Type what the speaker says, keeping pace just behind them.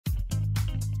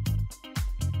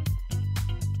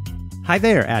Hi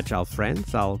there, Agile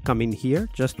friends. I'll come in here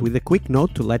just with a quick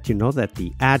note to let you know that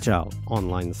the Agile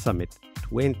Online Summit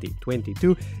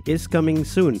 2022 is coming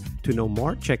soon. To know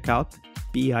more, check out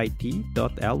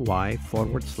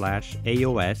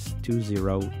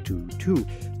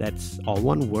bit.ly/AOS2022. That's all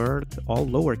one word, all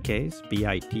lowercase,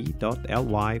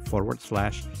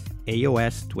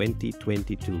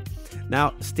 bit.ly/AOS2022.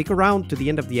 Now, stick around to the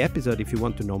end of the episode if you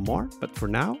want to know more, but for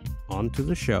now, on to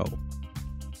the show.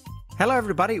 Hello,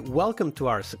 everybody. Welcome to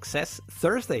our Success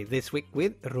Thursday this week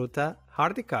with Ruta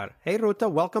Hardikar. Hey, Ruta,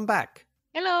 welcome back.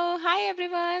 Hello. Hi,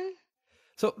 everyone.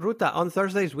 So, Ruta, on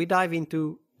Thursdays, we dive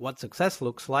into what success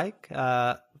looks like.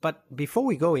 But before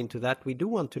we go into that, we do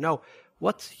want to know,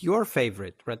 what's your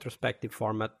favorite retrospective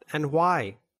format and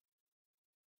why?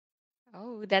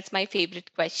 Oh, that's my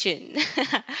favorite question.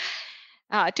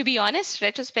 To be honest,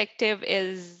 retrospective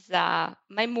is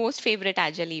my most favorite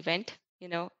Agile event.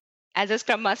 As a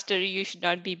Scrum Master, you should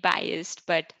not be biased,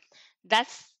 but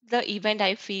that's the event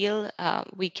I feel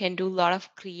we can do a lot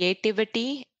of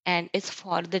creativity, and it's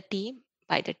for the team,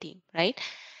 by the team, right?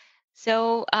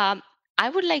 So I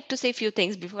would like to say a few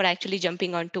things before actually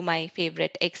jumping on to my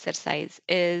favorite exercise.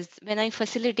 Is when I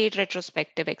facilitate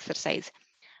retrospective exercise,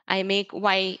 I make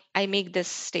this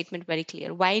statement very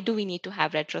clear. Why do we need to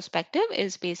have retrospective?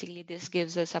 Is basically this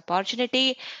gives us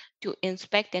opportunity to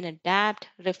inspect and adapt,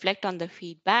 reflect on the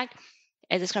feedback.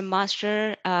 As a Scrum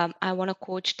Master, I want to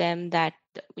coach them that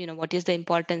what is the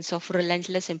importance of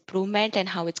relentless improvement and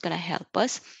how it's going to help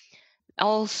us.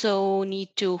 Also need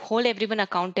to hold everyone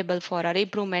accountable for our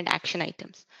improvement action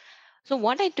items. So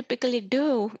what I typically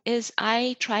do is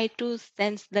I try to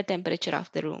sense the temperature of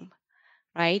the room,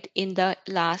 right? In the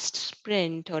last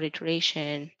sprint or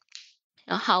iteration,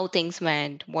 how things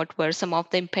went, what were some of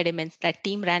the impediments that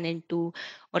team ran into,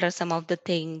 what are some of the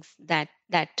things that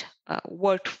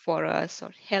worked for us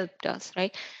or helped us,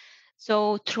 right?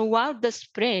 So throughout the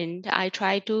sprint, I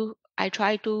try to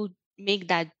make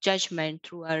that judgment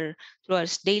through our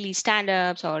daily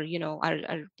stand-ups or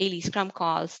our daily scrum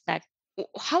calls that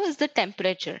how is the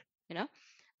temperature, you know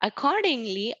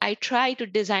accordingly, I try to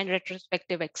design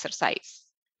retrospective exercise.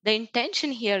 The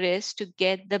intention here is to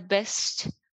get the best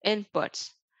inputs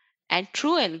and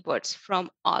true inputs from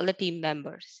all the team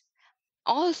members.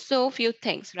 Also, few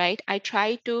things, right? I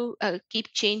try to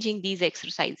keep changing these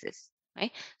exercises,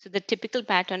 right? So the typical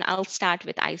pattern, I'll start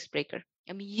with icebreaker.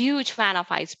 I'm a huge fan of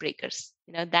icebreakers.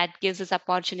 That gives us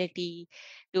opportunity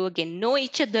to again know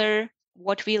each other,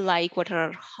 what we like, what are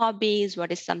our hobbies,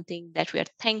 what is something that we are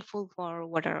thankful for,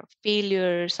 what are our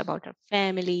failures about our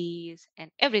families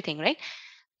and everything, right?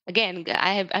 Again,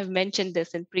 I've mentioned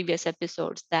this in previous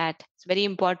episodes that it's very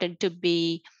important to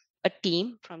be a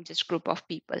team from just group of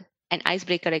people. An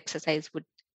icebreaker exercise would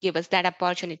give us that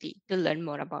opportunity to learn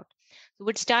more about. So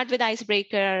we'd start with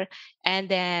icebreaker, and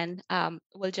then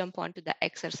we'll jump on to the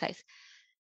exercise.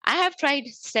 I have tried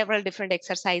several different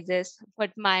exercises,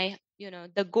 but the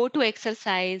go-to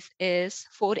exercise is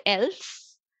 4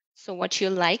 L's. So what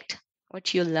you liked,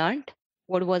 what you learned,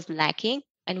 what was lacking,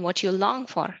 and what you long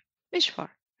for, wish for,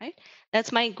 right?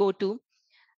 That's my go-to.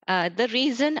 The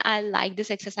reason I like this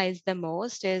exercise the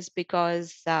most is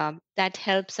because that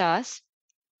helps us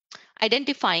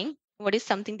identifying what is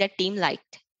something that team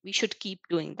liked. We should keep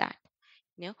doing that.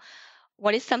 You know,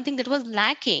 what is something that was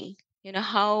lacking,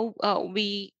 how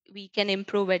we can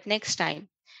improve it next time,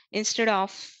 instead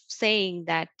of saying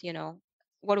that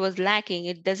what was lacking.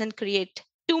 It doesn't create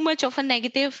too much of a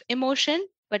negative emotion,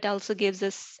 but also gives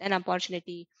us an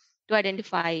opportunity to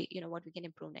identify what we can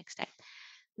improve next time.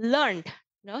 Learned,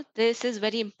 this is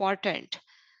very important.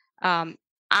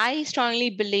 I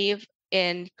strongly believe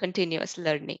in continuous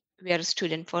learning. We are a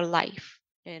student for life,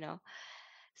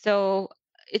 so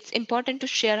it's important to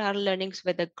share our learnings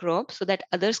with the group so that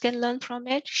others can learn from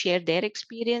it, share their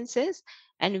experiences.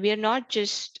 And we are not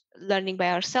just learning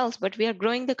by ourselves, but we are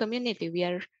growing the community. We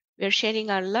are sharing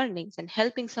our learnings and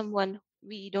helping someone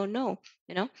we don't know,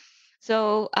 you know.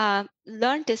 So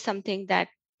learned is something that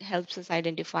helps us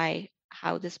identify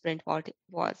how the sprint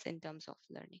was in terms of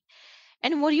learning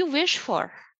and what you wish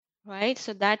for, right?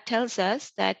 So that tells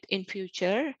us that in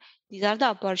future, these are the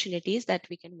opportunities that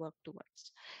we can work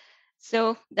towards.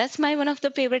 So that's my one of the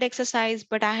favorite exercise,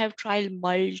 but I have tried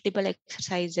multiple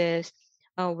exercises.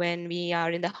 When we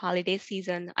are in the holiday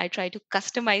season, I try to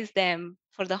customize them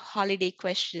for the holiday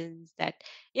questions that,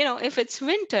 if it's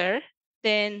winter,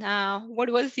 then what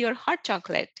was your hot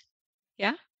chocolate?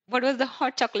 Yeah. What was the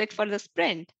hot chocolate for the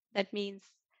sprint? That means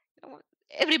you know,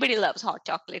 everybody loves hot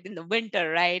chocolate in the winter,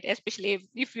 right? Especially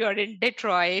if you're in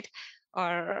Detroit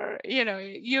or,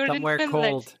 you're in Somewhere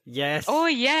Finland. cold. Yes. Oh,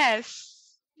 yes.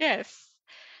 Yes.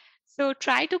 So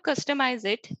try to customize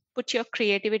it, put your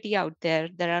creativity out there.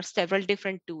 There are several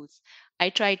different tools. I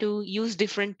try to use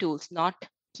different tools, not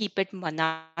keep it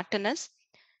monotonous.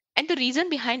 And the reason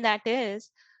behind that is,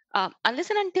 unless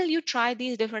and until you try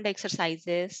these different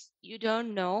exercises, you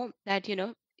don't know that,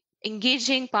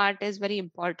 engaging part is very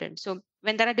important. So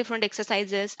when there are different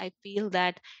exercises, I feel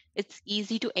that it's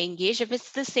easy to engage. If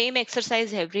it's the same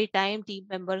exercise every time, team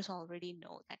members already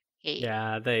know that, hey,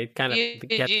 Yeah, they kind of you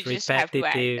get just have to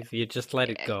add. repetitive. You just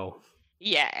let it Yeah, go.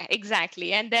 yeah,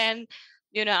 exactly. And then,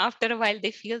 after a while,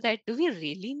 they feel that, do we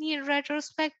really need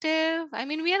retrospective? I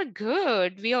mean, we are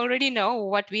good. We already know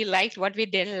what we liked, what we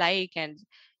didn't like. And,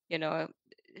 you know,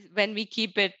 when we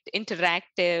keep it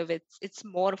interactive, it's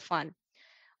more fun.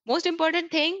 Most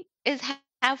important thing is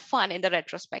have fun in the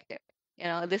retrospective.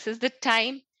 This is the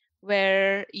time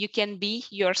where you can be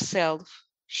yourself,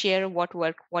 share what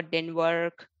worked, what didn't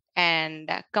work,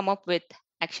 and come up with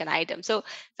action items. So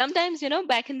sometimes,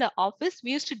 back in the office,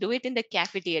 we used to do it in the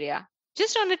cafeteria,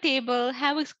 just on the table,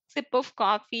 have a sip of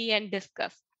coffee and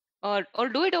discuss, or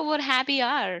do it over happy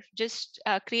hour. Just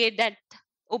create that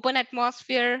open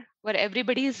atmosphere where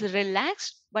everybody is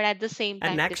relaxed, but at the same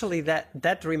And time actually, disciplined.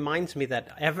 that reminds me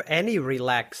that any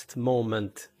relaxed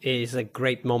moment is a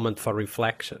great moment for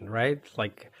reflection, right?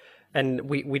 Like, and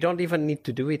we don't even need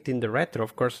to do it in the retro.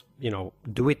 Of course,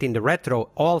 do it in the retro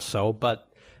also, but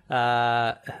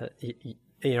uh,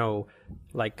 you know,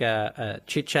 like a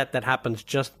chit chat that happens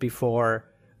just before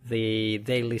the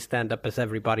daily stand up as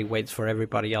everybody waits for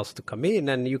everybody else to come in,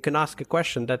 and you can ask a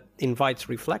question that invites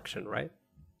reflection, right?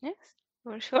 Yes,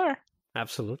 for sure.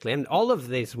 Absolutely. And all of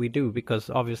this we do because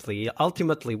obviously,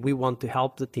 ultimately, we want to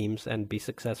help the teams and be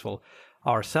successful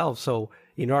ourselves. So,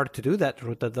 in order to do that,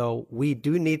 Ruta, though, we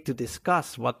do need to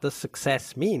discuss what does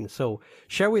success mean. So,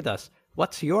 share with us,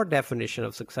 what's your definition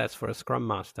of success for a Scrum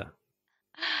Master?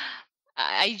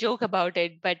 I joke about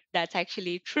it, but that's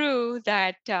actually true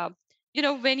that,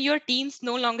 when your teams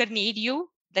no longer need you,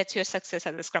 that's your success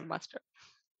as a Scrum Master.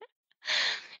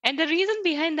 And the reason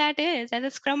behind that is, as a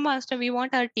Scrum Master, we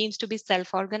want our teams to be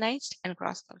self-organized and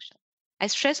cross-functional. I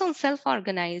stress on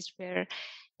self-organized where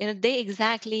they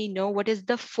exactly know what is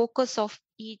the focus of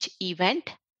each event,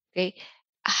 okay,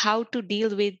 how to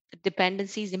deal with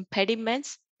dependencies,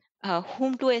 impediments,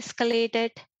 whom to escalate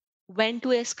it, when to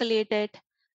escalate it,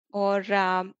 or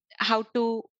how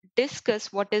to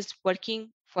discuss what is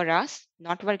working for us,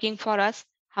 not working for us,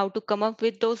 how to come up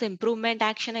with those improvement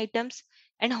action items,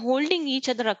 and holding each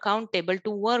other accountable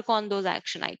to work on those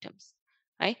action items,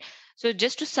 right? So,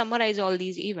 just to summarize all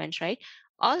these events, right?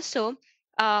 Also,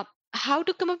 uh, how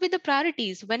to come up with the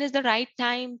priorities. When is the right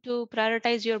time to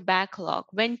prioritize your backlog?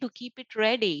 When to keep it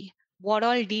ready? What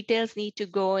all details need to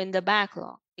go in the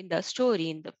backlog, in the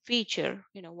story, in the feature,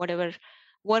 whatever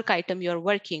work item you're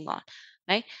working on,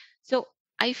 right? So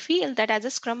I feel that as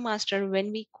a Scrum Master,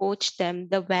 when we coach them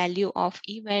the value of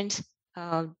events,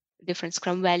 uh, different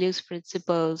Scrum values,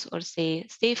 principles, or say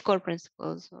safe core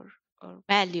principles or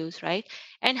values, right?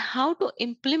 And how to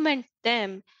implement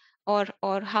them, or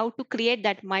how to create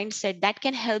that mindset that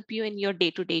can help you in your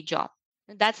day-to-day job.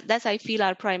 That's I feel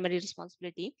our primary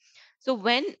responsibility. So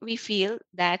when we feel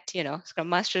that Scrum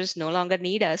Masters no longer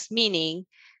need us, meaning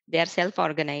they are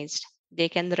self-organized, they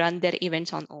can run their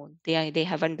events on own, they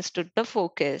have understood the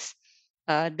focus,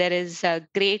 there is a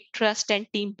great trust and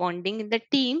team bonding in the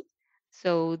team,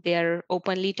 so they're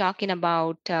openly talking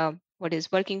about what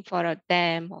is working for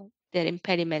them, or their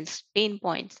impediments, pain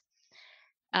points.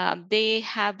 They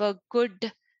have a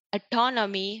good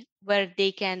autonomy where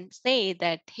they can say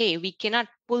that, hey, we cannot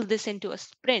pull this into a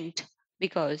sprint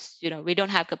because we don't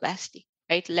have capacity,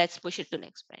 right? Let's push it to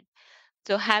next sprint.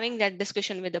 So having that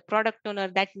discussion with the product owner,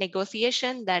 that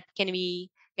negotiation, that can we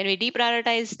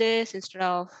deprioritize this instead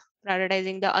of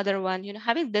prioritizing the other one,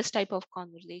 having this type of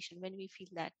conversation when we feel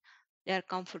that they are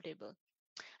comfortable.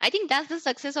 I think that's the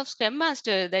success of Scrum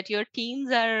Master, that your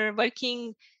teams are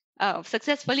working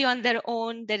successfully on their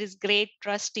own. There is great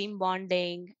trust, team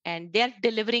bonding, and they're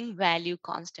delivering value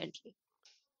constantly.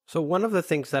 So one of the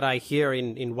things that I hear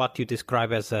in what you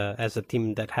describe as a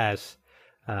team that has,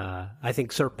 I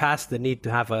think, surpassed the need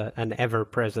to have an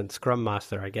ever-present Scrum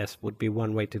Master, I guess would be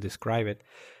one way to describe it.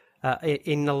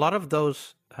 In a lot of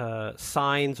those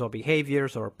signs or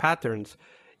behaviors or patterns,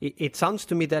 it sounds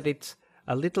to me that it's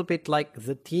a little bit like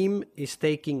the team is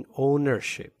taking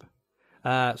ownership.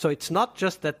 So it's not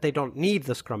just that they don't need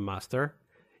the Scrum Master,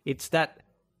 it's that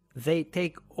they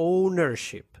take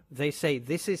ownership. They say,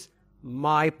 this is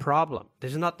my problem.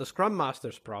 This is not the Scrum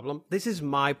Master's problem. This is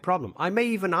my problem. I may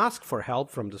even ask for help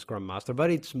from the Scrum Master,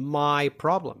 but it's my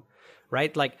problem,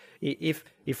 right? Like if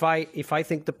I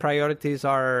think the priorities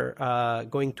are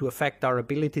going to affect our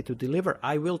ability to deliver,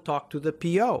 I will talk to the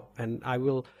PO and I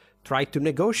will try to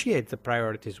negotiate the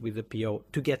priorities with the PO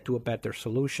to get to a better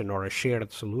solution or a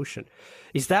shared solution.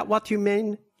 Is that what you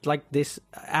mean? Like this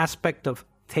aspect of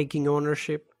taking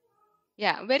ownership?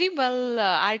 Yeah, very well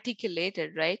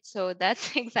articulated, right? So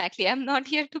that's exactly, I'm not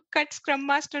here to cut Scrum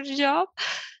Master's job,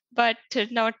 but my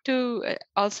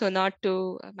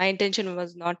intention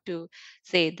was not to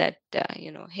say that,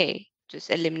 hey,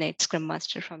 just eliminate Scrum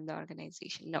Master from the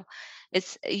organization. No,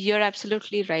 you're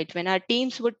absolutely right. When our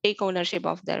teams would take ownership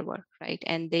of their work, right,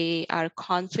 and they are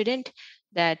confident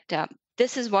that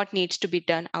this is what needs to be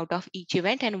done out of each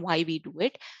event and why we do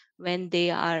it, when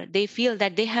they feel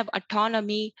that they have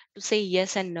autonomy to say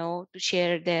yes and no, to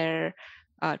share their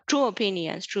true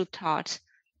opinions, true thoughts,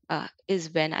 is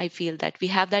when I feel that we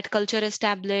have that culture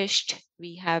established.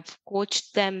 We have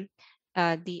coached them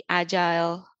the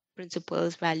agile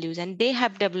principles, values, and they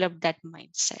have developed that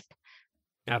mindset.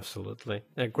 Absolutely.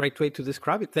 A great way to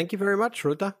describe it. Thank you very much,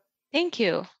 Ruta. Thank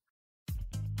you.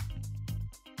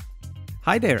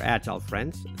 Hi there, Agile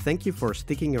friends. Thank you for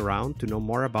sticking around to know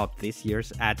more about this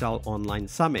year's Agile Online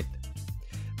Summit.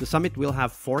 The summit will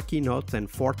have 4 keynotes and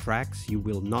 4 tracks you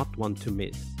will not want to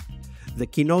miss. The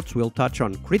keynotes will touch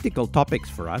on critical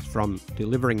topics for us, from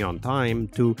delivering on time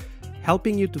to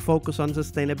helping you to focus on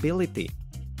sustainability.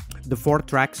 The 4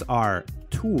 tracks are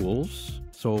tools,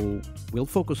 so we'll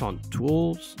focus on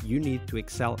tools you need to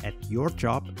excel at your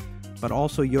job, but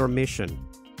also your mission.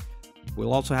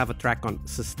 We'll also have a track on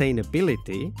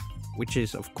sustainability, which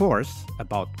is, of course,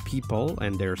 about people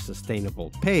and their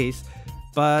sustainable pace,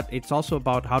 but it's also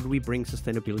about how do we bring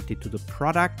sustainability to the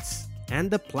products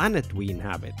and the planet we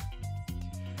inhabit.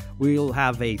 We'll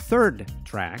have a 3rd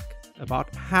track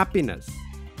about happiness,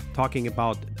 talking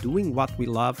about doing what we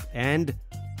love and,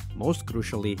 most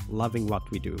crucially, loving what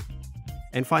we do.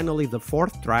 And finally, the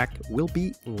 4th track will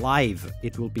be live.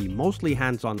 It will be mostly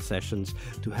hands-on sessions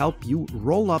to help you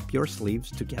roll up your sleeves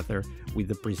together with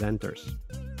the presenters.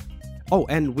 Oh,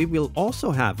 and we will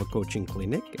also have a coaching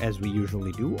clinic, as we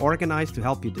usually do, organized to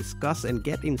help you discuss and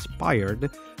get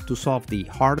inspired to solve the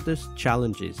hardest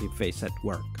challenges you face at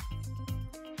work.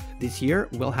 This year,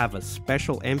 we'll have a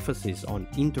special emphasis on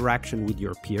interaction with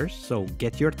your peers, so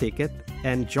get your ticket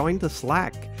and join the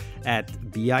Slack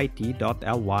at bit.ly/AOS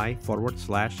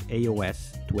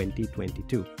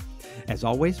 2022. As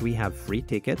always, we have free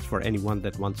tickets for anyone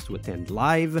that wants to attend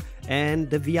live, and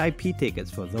the VIP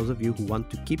tickets for those of you who want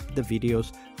to keep the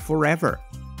videos forever.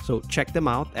 So check them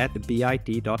out at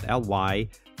bit.ly/AOS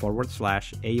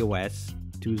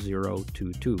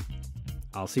 2022.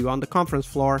 I'll see you on the conference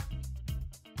floor.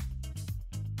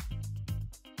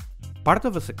 Part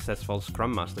of a successful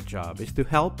Scrum Master job is to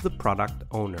help the product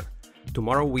owner.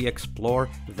 Tomorrow we explore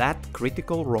that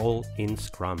critical role in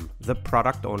Scrum, the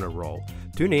product owner role.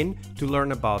 Tune in to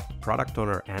learn about product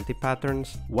owner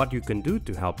anti-patterns, what you can do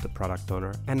to help the product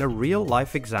owner, and a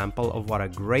real-life example of what a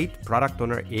great product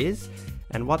owner is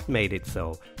and what made it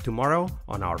so. Tomorrow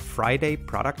on our Friday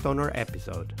Product Owner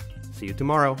episode. See you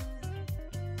tomorrow.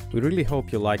 We really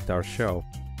hope you liked our show.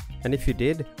 And if you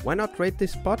did, why not rate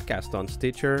this podcast on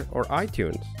Stitcher or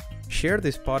iTunes? Share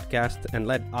this podcast and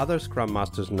let other Scrum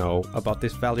Masters know about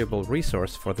this valuable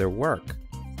resource for their work.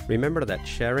 Remember that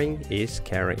sharing is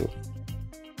caring.